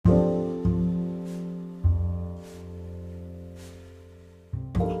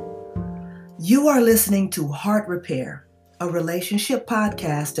You are listening to Heart Repair, a relationship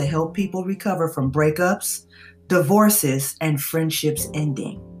podcast to help people recover from breakups, divorces, and friendships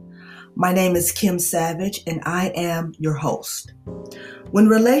ending. My name is Kim Savage, and I am your host. When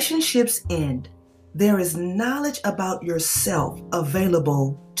relationships end, there is knowledge about yourself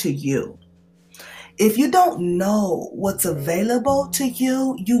available to you. If you don't know what's available to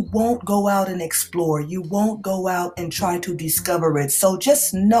you, you won't go out and explore. You won't go out and try to discover it. So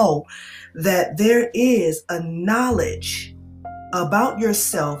just know that there is a knowledge about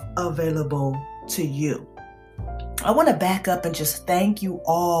yourself available to you. I want to back up and just thank you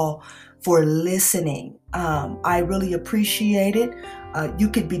all for listening. I really appreciate it. You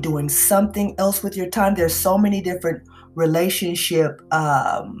could be doing something else with your time. There's so many different relationship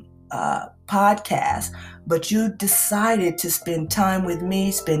podcasts, but you decided to spend time with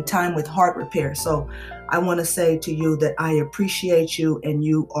me, spend time with Heart Repair. So I want to say to you that I appreciate you and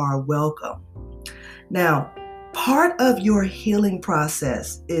you are welcome. Now, part of your healing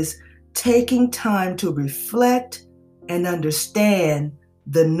process is taking time to reflect and understand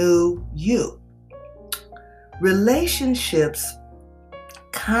the new you. Relationships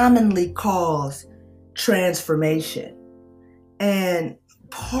commonly cause transformation, and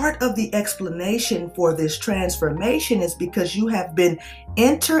part of the explanation for this transformation is because you have been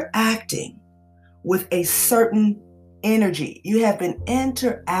interacting with a certain energy. You have been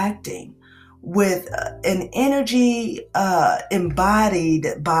interacting with an energy embodied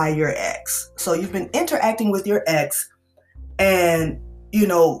by your ex. So you've been interacting with your ex, and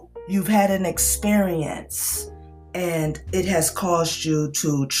you've had an experience and it has caused you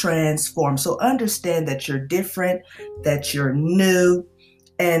to transform. So understand that you're different, that you're new,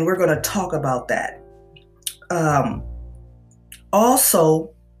 and we're going to talk about that.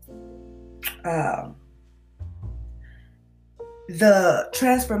 The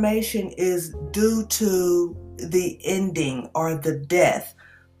transformation is due to the ending or the death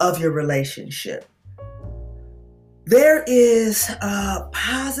of your relationship. There is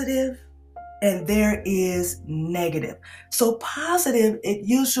positive and there is negative. So positive,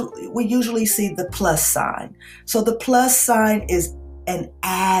 we usually see the plus sign. So the plus sign is an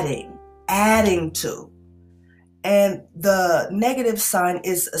adding to. And the negative sign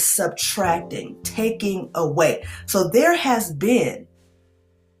is subtracting, taking away. So there has been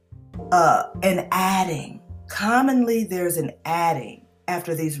an adding. Commonly, there's an adding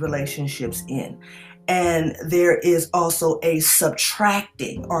after these relationships end. And there is also a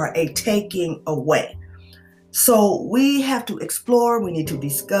subtracting or a taking away. So we have to explore, we need to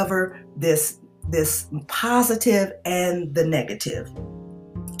discover this positive and the negative.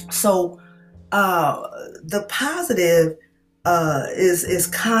 So the positive is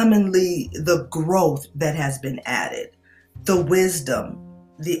commonly the growth that has been added, the wisdom,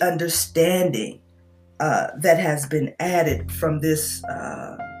 the understanding that has been added from this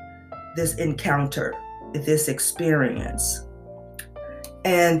encounter, this experience.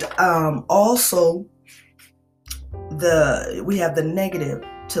 And also we have the negative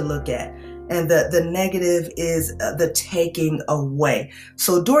to look at. And the negative is the taking away.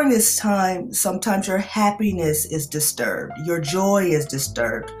 So during this time, sometimes your happiness is disturbed. Your joy is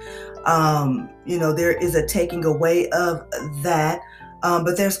disturbed. There is a taking away of that.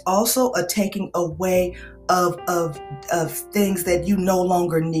 But there's also a taking away of things that you no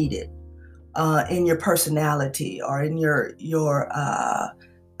longer needed in your personality or in your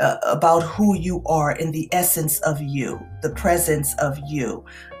about who you are, in the essence of you, the presence of you.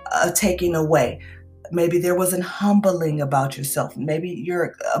 Taking away. Maybe there was an humbling about yourself. Maybe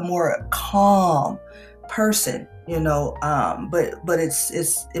you're a more calm person, but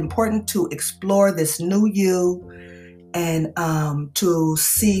it's important to explore this new you and to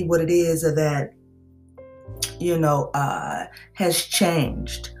see what it is that has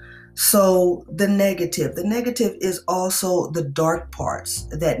changed. So the negative is also the dark parts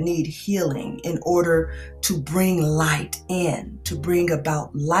that need healing in order to bring light in, to bring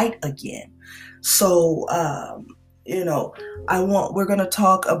about light again. So, we're going to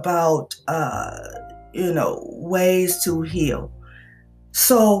talk about, ways to heal.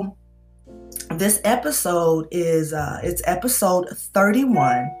 So this episode is, it's episode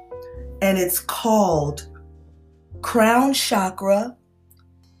 31, and it's called Crown Chakra,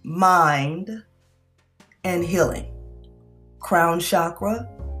 Mind, and Healing. Crown Chakra,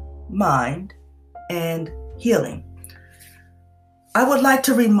 Mind, and Healing. I would like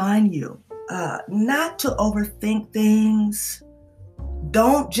to remind you not to overthink things.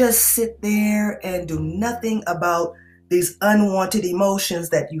 Don't just sit there and do nothing about these unwanted emotions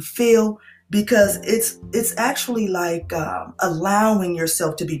that you feel. because it's actually like allowing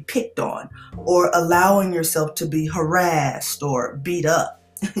yourself to be picked on, or allowing yourself to be harassed or beat up.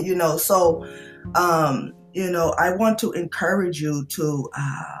 So I want to encourage you to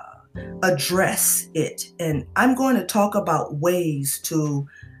address it, and I'm going to talk about ways to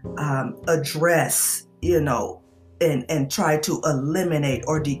address, and try to eliminate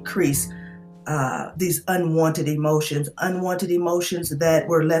or decrease these unwanted emotions that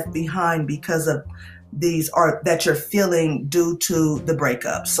were left behind because of these, are that you're feeling due to the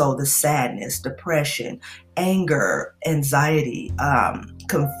breakup. So the sadness, depression, anger, anxiety,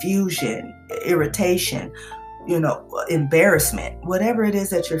 confusion, irritation, embarrassment, whatever it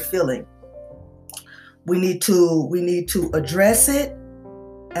is that you're feeling, we need to address it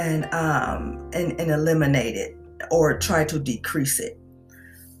and eliminate it, or try to decrease it.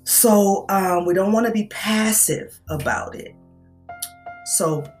 So we don't want to be passive about it.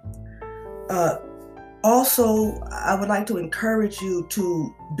 So also, I would like to encourage you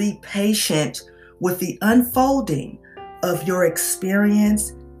to be patient with the unfolding of your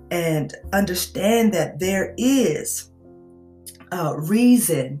experience, and understand that there is a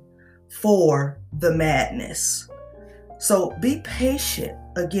reason for the madness. So be patient,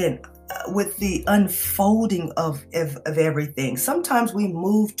 again, with the unfolding of everything. Sometimes we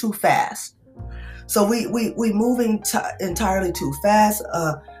move too fast. So we moving entirely too fast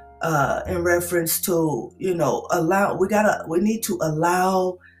in reference to, we need to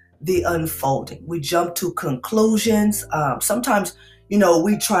allow the unfolding. We jump to conclusions. Sometimes,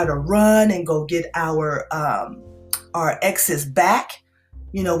 we try to run and go get our exes back.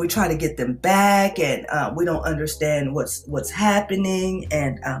 We try to get them back, and we don't understand what's happening.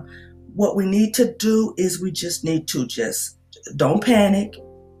 And what we need to do is we just need to don't panic,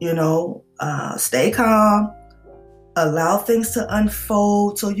 stay calm, allow things to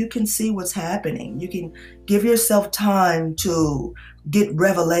unfold so you can see what's happening. You can give yourself time to get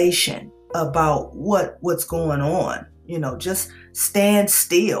revelation about what's going on. Just stand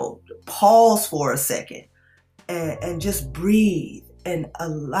still, pause for a second, and just breathe, and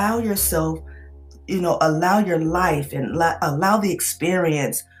allow yourself, allow your life, and allow the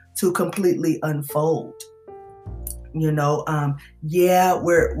experience to completely unfold. We're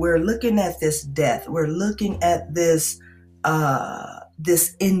looking at this death. We're looking at this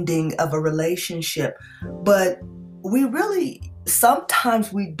ending of a relationship, but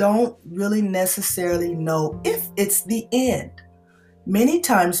sometimes we don't really necessarily know if it's the end. Many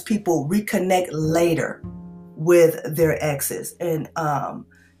times people reconnect later with their exes and,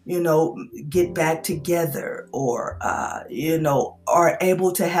 get back together, or, are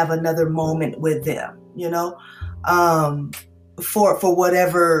able to have another moment with them, for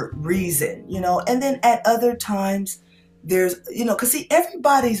whatever reason, and then at other times there's, because see,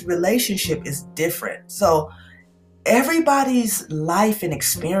 everybody's relationship is different. So everybody's life and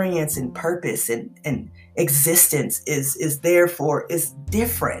experience and purpose and existence is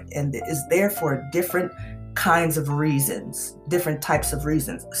different, and is there for different kinds of reasons, different types of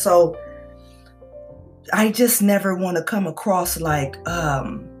reasons. So I just never want to come across like,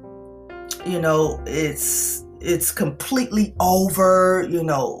 it's completely over.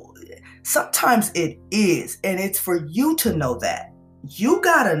 Sometimes it is, and it's for you to know that. You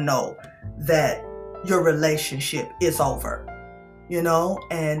gotta know that your relationship is over,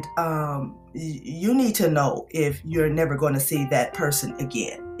 and you need to know if you're never going to see that person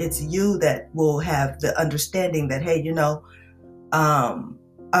again. It's you that will have the understanding that, hey, I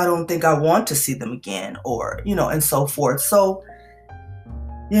don't think I want to see them again, or, and so forth. So,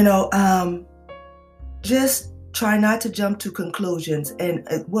 just try not to jump to conclusions. And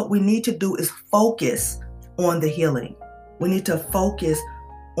what we need to do is focus on the healing. We need to focus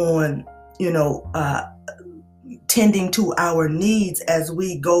on, tending to our needs as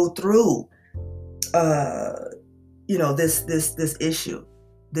we go through, this issue,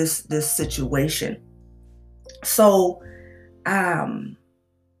 this situation. So,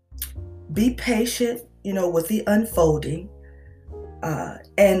 be patient, with the unfolding,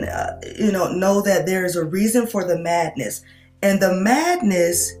 and know that there is a reason for the madness. And the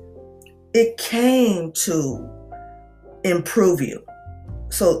madness, it came to improve you.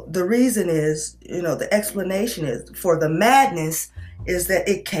 So the reason is, the explanation is for the madness is that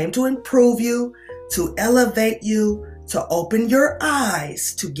it came to improve you, to elevate you, to open your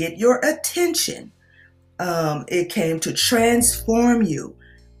eyes, to get your attention. It came to transform you,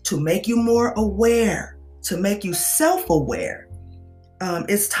 to make you more aware, to make you self-aware.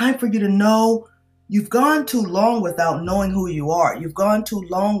 It's time for you to know you've gone too long without knowing who you are. You've gone too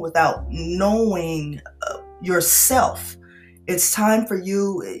long without knowing yourself. It's time for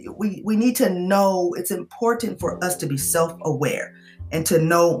you. We need to know, it's important for us to be self-aware and to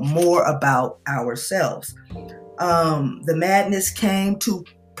know more about ourselves. The madness came to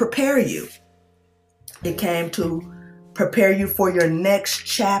prepare you. It came to prepare you for your next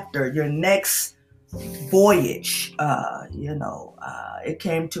chapter, your next voyage. It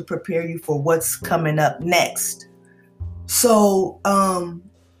came to prepare you for what's coming up next. So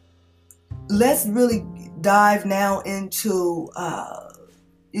let's really dive now into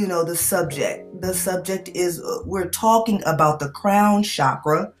the subject. The subject is we're talking about the crown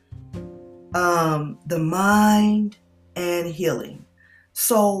chakra, the mind, and healing.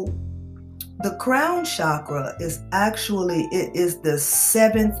 So the crown chakra is the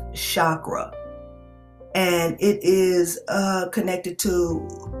seventh chakra, and it is connected to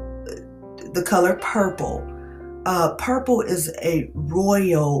the color purple. Purple is a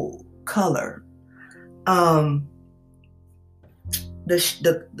royal color.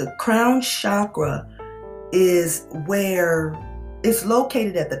 The crown chakra is where it's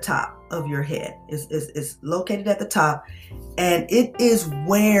located at the top of your head. It's located at the top, and it is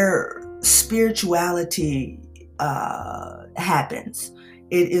where spirituality happens.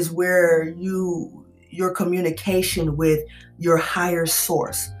 It is where your communication with your higher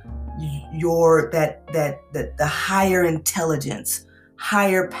source, the higher intelligence,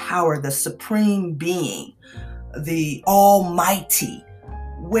 higher power, the supreme being, the almighty,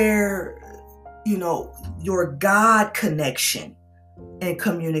 where your God connection and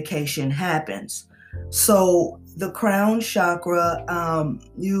communication happens. So the crown chakra,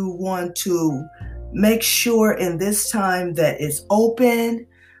 you want to make sure in this time that it's open,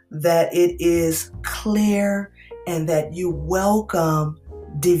 that it is clear, and that you welcome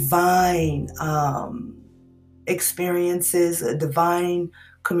divine experiences, divine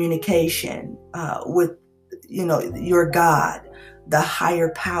communication with your God, the higher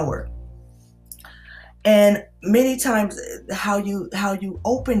power. And many times how you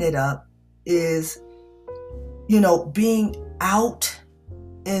open it up is being out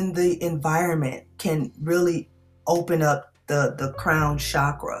in the environment can really open up the crown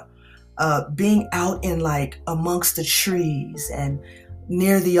chakra. Being out in amongst the trees and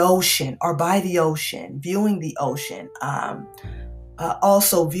near the ocean or by the ocean, viewing the ocean,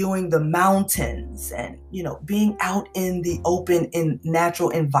 also viewing the mountains, and being out in the open in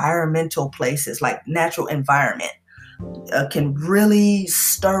natural environmental places, like natural environment, can really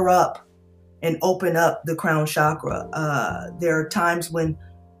stir up and open up the crown chakra. There are times when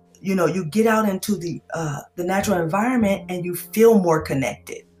you get out into the natural environment and you feel more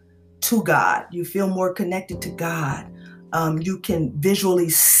connected to God. You feel more connected to God. You can visually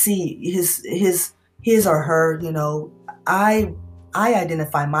see his or her. I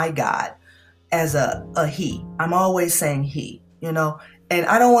identify my God as a he. I'm always saying he. And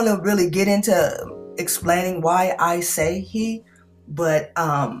I don't want to really get into explaining why I say he, but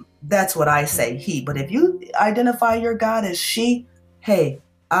that's what I say, he. But if you identify your God as she, hey,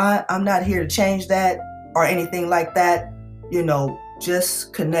 I'm not here to change that or anything like that.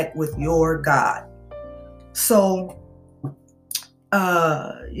 Just connect with your God. So,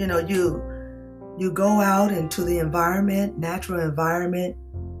 you go out into the environment, natural environment,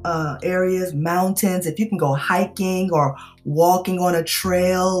 areas, mountains. If you can go hiking or walking on a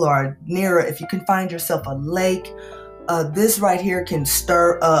trail, or if you can find yourself a lake, this right here can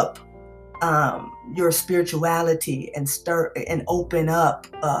stir up your spirituality and open up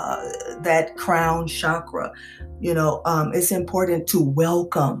that crown chakra. It's important to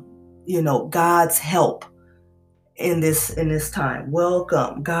welcome, God's help in this time.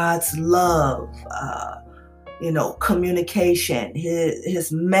 Welcome God's love, communication,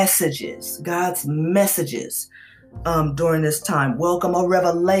 his messages, God's messages during this time. Welcome a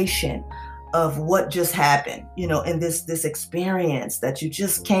revelation of what just happened, in this experience that you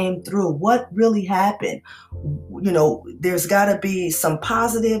just came through. What really happened? There's got to be some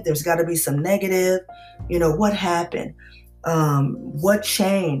positive, there's got to be some negative. What happened? What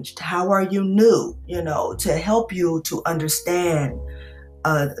changed? How are you new? To help you to understand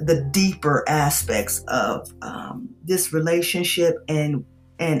the deeper aspects of this relationship and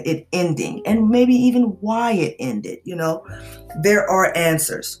it ending, and maybe even why it ended. There are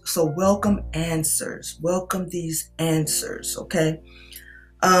answers. So welcome answers. Welcome these answers. Okay.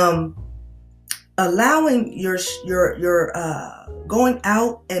 Allowing your going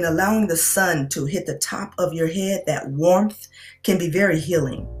out and allowing the sun to hit the top of your head, that warmth can be very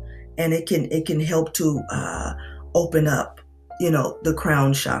healing, and it can help to open up, the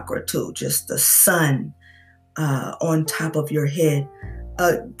crown chakra too. Just the sun on top of your head,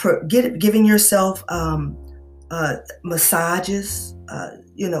 giving yourself massages,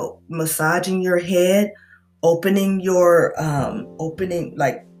 massaging your head, opening your opening,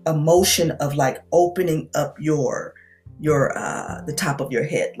 like a motion of like opening up your the top of your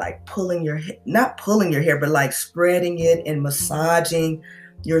head, like pulling your head, not pulling your hair, but like spreading it and massaging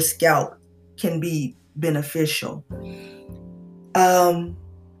your scalp can be beneficial.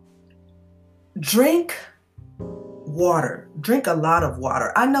 Drink water. Drink a lot of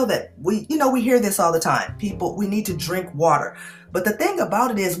water. I know that we hear this all the time. People, we need to drink water. But the thing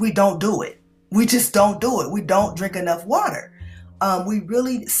about it is we don't do it. We just don't do it. We don't drink enough water.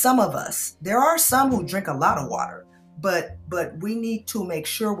 Some of us, there are some who drink a lot of water, but we need to make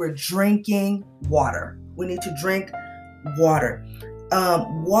sure we're drinking water. We need to drink water.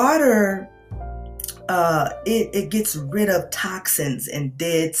 Water, it gets rid of toxins and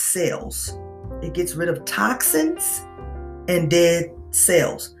dead cells. It gets rid of toxins and dead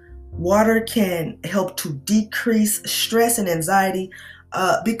cells. Water can help to decrease stress and anxiety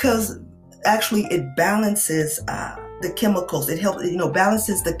because actually it balances the chemicals. It helps,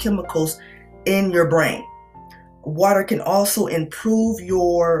 balances the chemicals in your brain. Water can also improve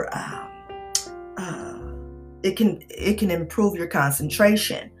your it can improve your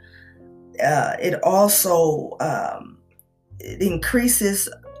concentration. It also it increases,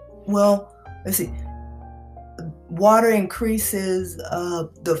 water increases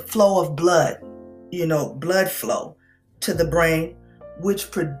the flow of blood, blood flow to the brain, which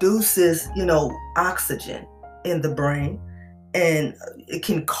produces, oxygen in the brain, and it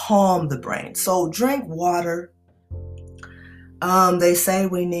can calm the brain. So drink water. They say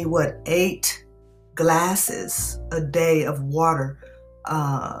we need 8 glasses a day of water.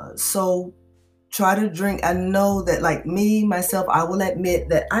 So try to drink. I know that, like me, myself, I will admit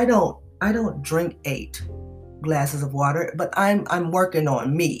that I don't drink 8 glasses of water, but I'm working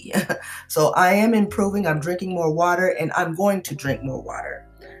on me. So I am improving. I'm drinking more water, and I'm going to drink more water.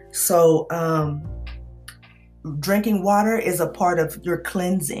 So drinking water is a part of your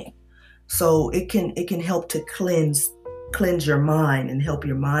cleansing. So it can help to cleanse your mind and help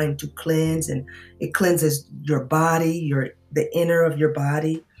your mind to cleanse, and it cleanses your body, the inner of your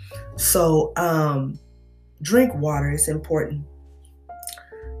body. So drink water. It's important.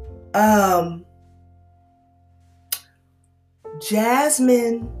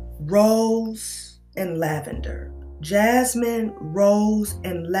 Jasmine, rose, and lavender. Jasmine, rose,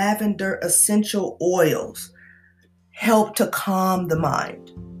 and lavender essential oils help to calm the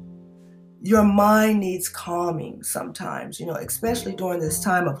mind. Your mind needs calming sometimes, especially during this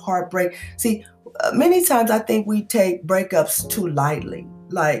time of heartbreak. See, many times I think we take breakups too lightly.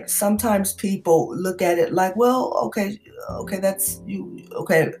 Like sometimes people look at it like, well, okay, that's you.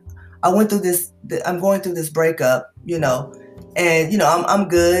 Okay, I went through this. I'm going through this breakup, and I'm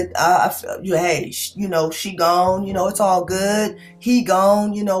good. Hey, she gone. It's all good. He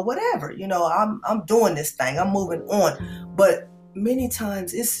gone. Whatever. I'm doing this thing. I'm moving on. But many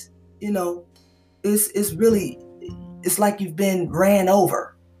times it's really, it's like you've been ran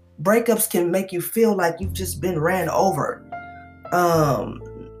over. Breakups can make you feel like you've just been ran over.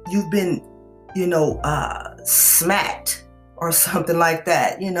 You've been, smacked or something like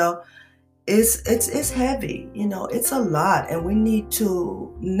that. It's heavy. It's a lot, and we need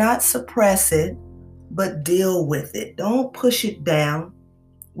to not suppress it, but deal with it. Don't push it down.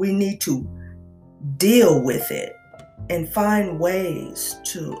 We need to deal with it and find ways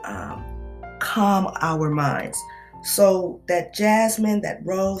to calm our minds. So that jasmine, that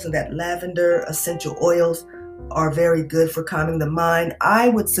rose, and that lavender essential oils are very good for calming the mind. I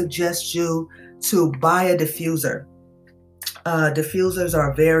would suggest you to buy a diffuser. Diffusers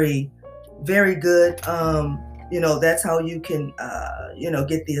are very, very good. That's how you can,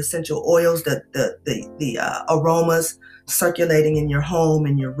 get the essential oils, the aromas circulating in your home,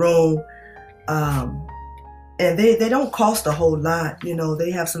 in your room. And they don't cost a whole lot.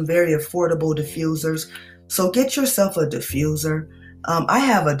 They have some very affordable diffusers. So get yourself a diffuser. I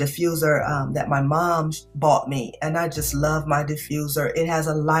have a diffuser that my mom bought me, and I just love my diffuser. It has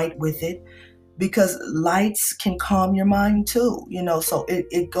a light with it because lights can calm your mind too, so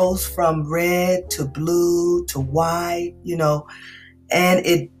it goes from red to blue to white, and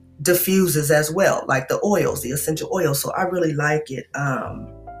it diffuses as well, like the oils, the essential oils. So I really like it.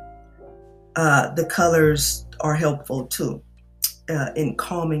 The colors are helpful too in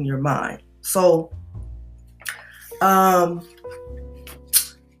calming your mind. So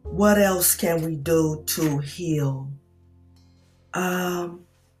what else can we do to heal?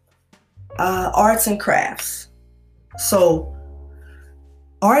 Arts and crafts. So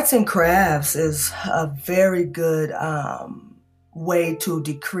arts and crafts is a very good way to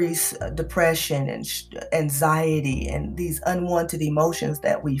decrease depression and anxiety and these unwanted emotions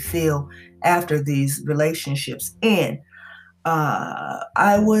that we feel after these relationships end.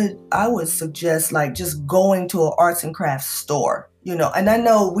 I would suggest like just going to an arts and crafts store, and I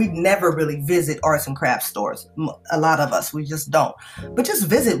know we never really visit arts and crafts stores. A lot of us, we just don't, but just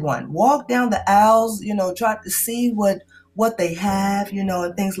visit one, walk down the aisles, try to see what they have,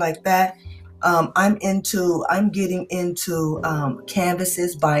 and things like that. I'm getting into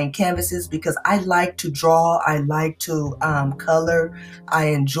canvases, buying canvases, because I like to draw. I like to color. I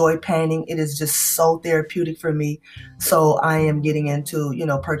enjoy painting. It is just so therapeutic for me. So I am getting into,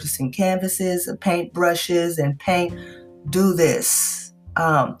 purchasing canvases, paint brushes, and paint. Do this.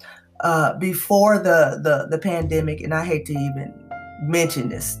 Before the pandemic, and I hate to even mention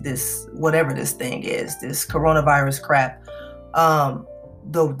this whatever this thing is, this coronavirus crap.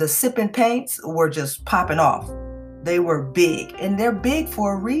 The sipping paints were just popping off. They were big, and they're big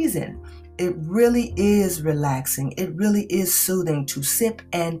for a reason. It really is relaxing. It really is soothing to sip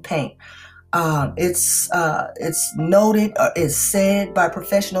and paint. It's noted, or is said by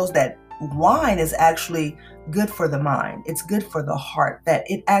professionals, that wine is actually good for the mind. It's good for the heart. That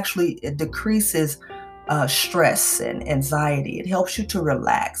it decreases stress and anxiety. It helps you to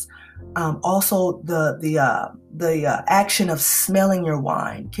relax. Also, the action of smelling your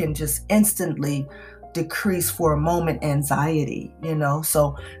wine can just instantly decrease for a moment anxiety,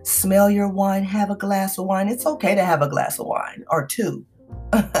 So smell your wine, have a glass of wine. It's okay to have a glass of wine or two.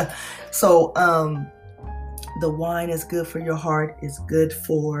 So the wine is good for your heart. It's good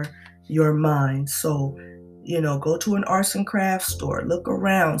for your mind. So, go to an arts and crafts store, look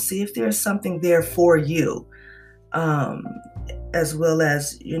around, see if there's something there for you. As well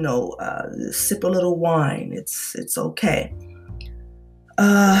as, sip a little wine. It's okay.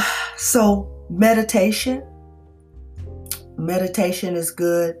 So meditation is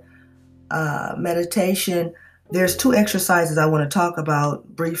good. Meditation, there's two exercises I want to talk about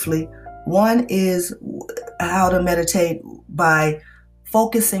briefly. One is how to meditate by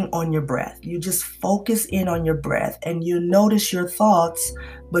focusing on your breath. You just focus in on your breath, and you notice your thoughts,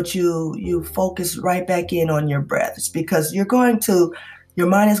 but you focus right back in on your breath. It's because your mind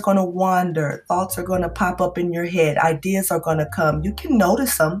is going to wander. Thoughts are going to pop up in your head. Ideas are going to come. You can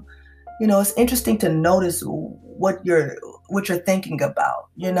notice them. It's interesting to notice what you're thinking about,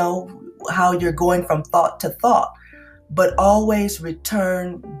 how you're going from thought to thought, but always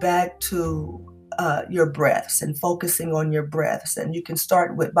return back to your breaths and focusing on your breaths. And you can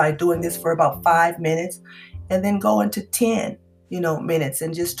start by doing this for about 5 minutes, and then go into 10, minutes,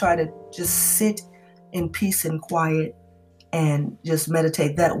 and just try to just sit in peace and quiet and just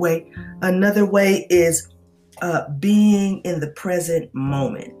meditate that way. Another way is being in the present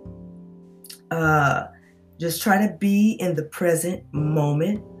moment. Just try to be in the present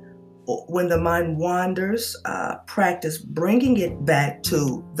moment. When the mind wanders, practice bringing it back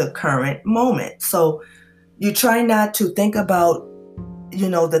to the current moment. So you try not to think about,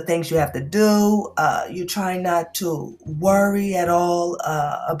 the things you have to do. You try not to worry at all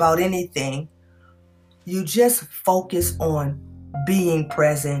about anything. You just focus on being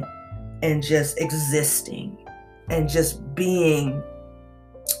present and just existing and just being,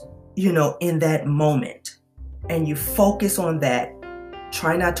 in that moment. And you focus on that.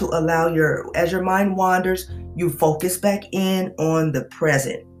 Try not to allow as your mind wanders, you focus back in on the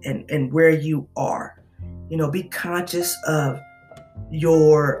present and where you are. Be conscious of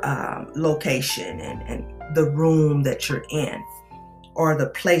your location and the room that you're in, or the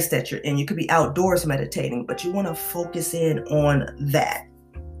place that you're in. You could be outdoors meditating, but you want to focus in on that.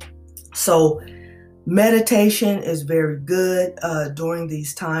 So meditation is very good during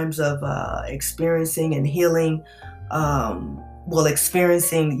these times of experiencing and healing.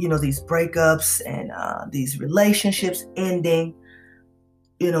 Experiencing, these breakups and these relationships ending.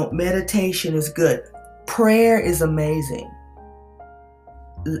 Meditation is good. Prayer is amazing.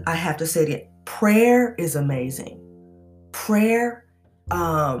 I have to say that prayer is amazing. Prayer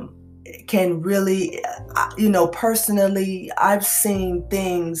can really, personally, I've seen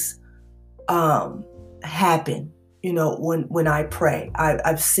things happen, when I pray.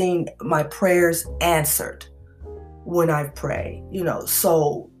 I've seen my prayers answered when I pray,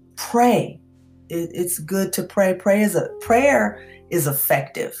 so pray. It's good to pray. Prayer is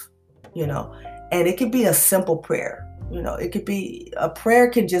effective, and it could be a simple prayer. It could be a prayer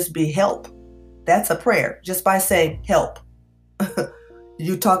can just be help. That's a prayer just by saying help.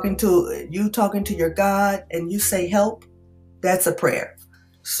 you talking to your God and you say help. That's a prayer.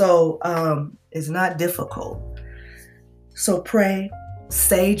 So it's not difficult. So pray,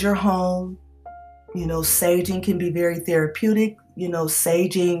 sage your home. Saging can be very therapeutic.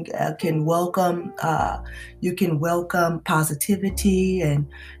 saging can welcome, you can welcome positivity and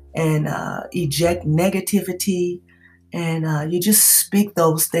eject negativity. And you just speak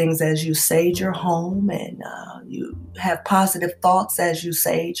those things as you sage your home, and you have positive thoughts as you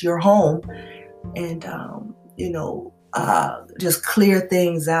sage your home, and just clear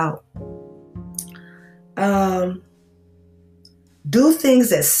things out. Do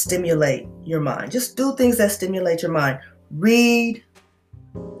things that stimulate your mind. Just do things that stimulate your mind. Read.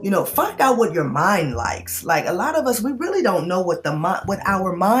 Find out what your mind likes. Like, a lot of us, we really don't know what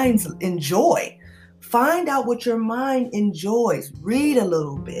our minds enjoy. Find out what your mind enjoys. Read a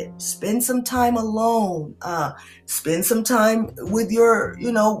little bit. Spend some time alone. Spend some time with your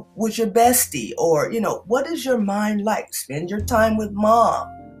bestie, or what does your mind like? Spend your time with mom.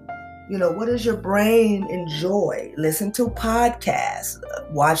 What does your brain enjoy? Listen to podcasts.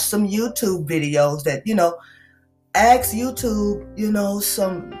 Watch some YouTube videos that ask YouTube,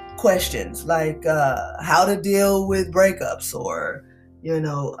 some questions like how to deal with breakups, or,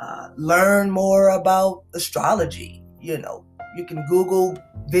 learn more about astrology. You can Google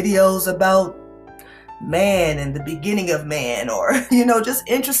videos about man and the beginning of man, or, just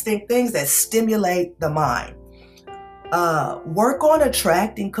interesting things that stimulate the mind. Work on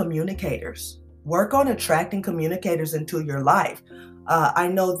attracting communicators. Work on attracting communicators into your life. I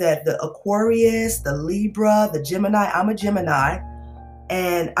know that the Aquarius, the Libra, the Gemini, I'm a Gemini,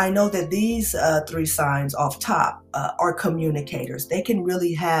 and I know that these three signs off top are communicators. They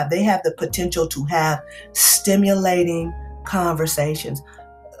have the potential to have stimulating conversations.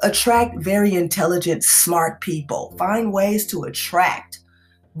 Attract very intelligent, smart people. Find ways to attract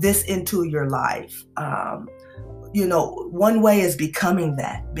this into your life. One way is becoming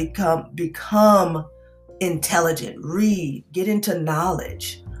that. Become intelligent. Read. Get into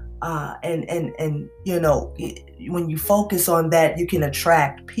knowledge. And when you focus on that, you can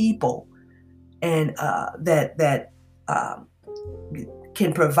attract people, and that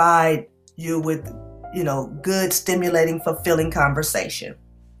can provide you with good, stimulating, fulfilling conversation.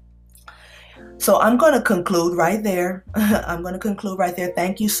 So I'm going to conclude right there.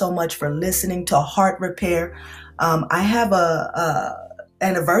 Thank you so much for listening to Heart Repair. I have a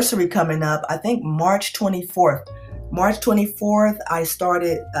anniversary coming up. I think March 24th. I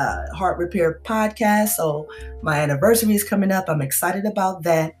started Heart Repair podcast. So my anniversary is coming up. I'm excited about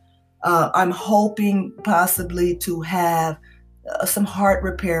that. I'm hoping possibly to have some Heart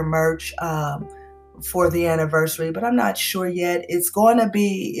Repair merch for the anniversary, but I'm not sure yet. It's going to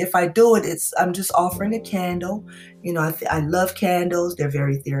be, if I do it, I'm just offering a candle. I love candles. They're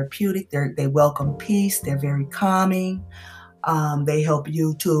very therapeutic. They welcome peace. They're very calming. They help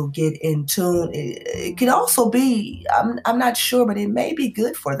you to get in tune. It could also be, I'm not sure, but it may be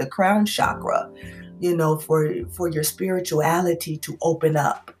good for the crown chakra, for your spirituality to open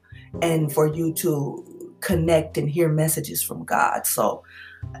up, and for you to connect and hear messages from God. So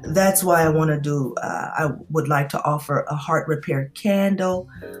that's why I would like to offer a Heart Repair candle.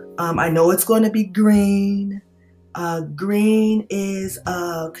 I know it's going to be green. Green is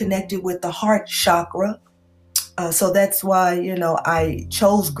connected with the heart chakra. So that's why, I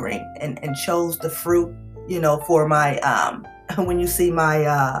chose green and chose the fruit, for my, when you see my,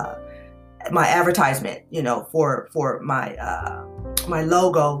 my advertisement, for my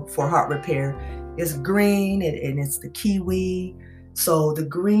logo for Heart Repair is green, and it's the kiwi. So the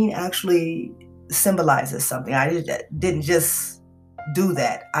green actually symbolizes something. I didn't just do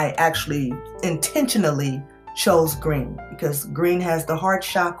that. I actually intentionally chose green, because green has the heart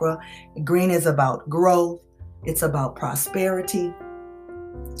chakra. Green is about growth. It's about prosperity.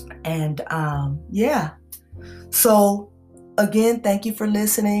 And yeah. So again, thank you for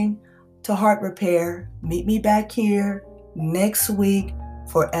listening to Heart Repair. Meet me back here next week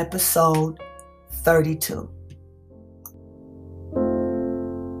for episode 32.